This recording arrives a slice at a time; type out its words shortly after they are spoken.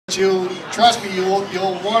You trust me,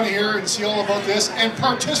 you'll want to hear and see all about this and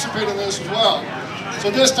participate in this as well.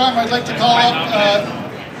 So this time I'd like to call up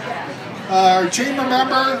our chamber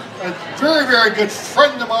member, a very, very good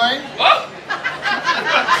friend of mine.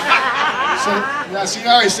 So now see,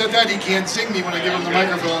 now I said that he can't sing me when I give him the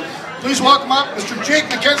microphone. Please welcome up Mr. Jake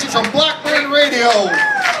McKenzie from Blackburn Radio.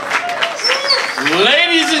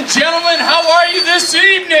 Ladies and gentlemen, how are you this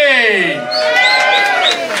evening?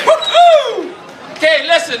 Woo-hoo! Okay,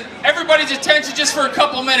 listen, everybody's attention just for a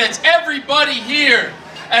couple minutes. Everybody here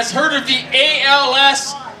has heard of the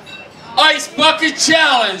ALS Ice Bucket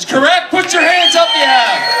Challenge, correct? Put your hands up if you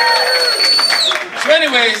have. So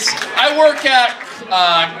anyways, I work at,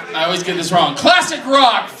 I always get this wrong, Classic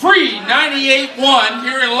Rock Free 98.1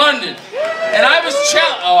 here in London. And I was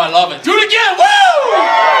challenged, oh I love it. Do it again,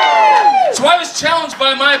 woo! So I was challenged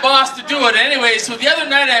by my boss to do it anyway. So the other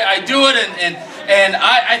night I do it and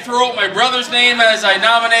I throw out my brother's name as I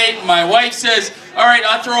nominate, and my wife says, all right,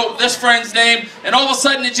 I'll throw out this friend's name, and all of a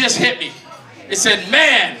sudden it just hit me. It said,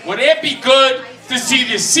 man, would it be good to see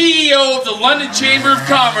the CEO of the London Chamber of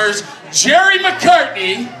Commerce, Jerry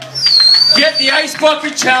McCartney, get the Ice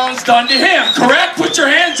Bucket Challenge done to him, correct? Put your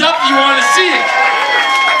hands up if you want to see it.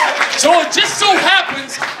 So it just so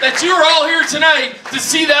happens that you're all here tonight to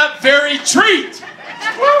see that very treat.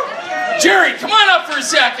 Jerry, come on up for a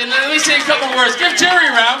second and let me say a couple of words. Give Jerry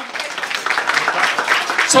a round.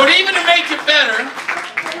 So even to make it better,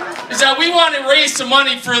 is that we want to raise some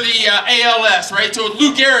money for the ALS, right? So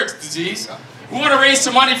Lou Gehrig's disease. We want to raise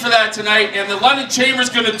some money for that tonight, and the London Chamber is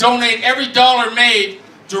going to donate every dollar made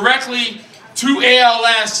directly to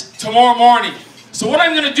ALS tomorrow morning. So what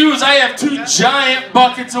I'm going to do is I have 2 giant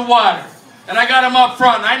buckets of water, and I got them up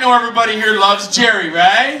front. I know everybody here loves Jerry,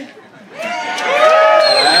 right?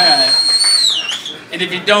 Alright. And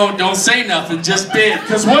if you don't say nothing, just bid.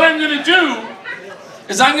 Because what I'm going to do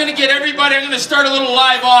is I'm going to get everybody, I'm going to start a little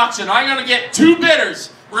live auction. I'm going to get 2 bidders.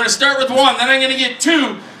 We're going to start with 1, then I'm going to get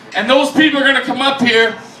 2. And those people are going to come up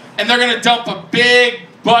here, and they're going to dump a big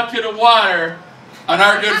bucket of water on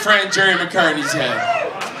our good friend Jerry McCartney's head.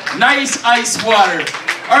 Nice ice water.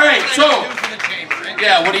 Alright, so,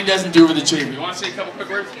 yeah, what he doesn't do for the chamber. You want to say a couple quick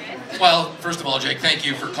words? Well, first of all, Jake, thank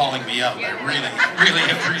you for calling me up. I really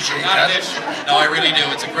appreciate that. No, I really do.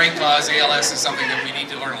 It's a great cause. ALS is something that we need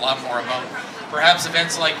to learn a lot more about. Perhaps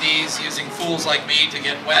events like these, using fools like me to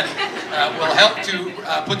get wet, will help to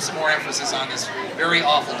put some more emphasis on this very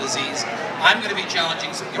awful disease. I'm going to be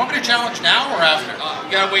challenging some. You want me to challenge now or after?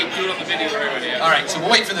 You gotta wait and do it on the video already. All right, so we'll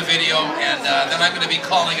wait for the video, and then I'm going to be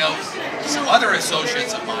calling out some other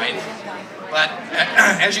associates of mine. But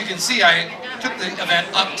as you can see, I took the event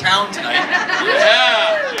uptown tonight.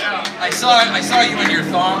 Yeah. I saw you in your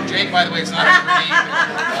thong, Jake. By the way, it's not a cream.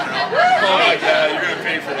 I don't know. Oh my God, you're gonna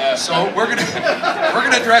pay for that. So we're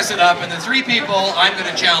gonna dress it up, and the 3 people I'm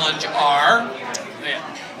gonna challenge are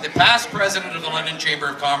the past president of the London Chamber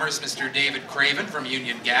of Commerce, Mr. David Craven from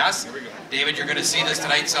Union Gas. Here we go. David, you're gonna see this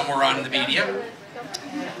tonight somewhere on the media.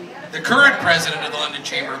 The current president of the London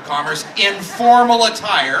Chamber of Commerce, in formal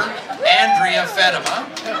attire, Andrea Fedema.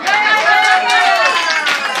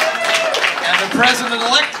 And the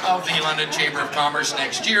president-elect of the London Chamber of Commerce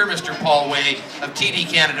next year, Mr. Paul Way of TD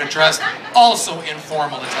Canada Trust, also in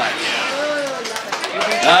formal attire.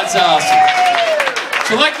 That's awesome.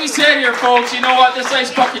 So like we said here, folks, you know what? This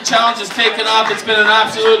Ice Bucket Challenge has taken off. It's been an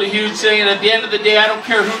absolutely huge thing, and at the end of the day, I don't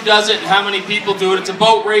care who does it and how many people do it. It's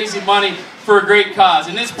about raising money for a great cause.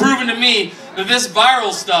 And it's proven to me that this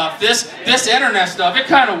viral stuff, this internet stuff, it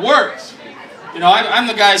kind of works. You know, I'm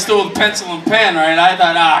the guy still with pencil and pen, right? I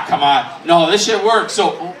thought, come on. No, this shit works.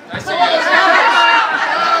 So, I said yes.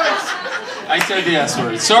 I said the S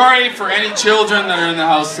word. Sorry for any children that are in the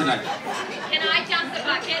house tonight.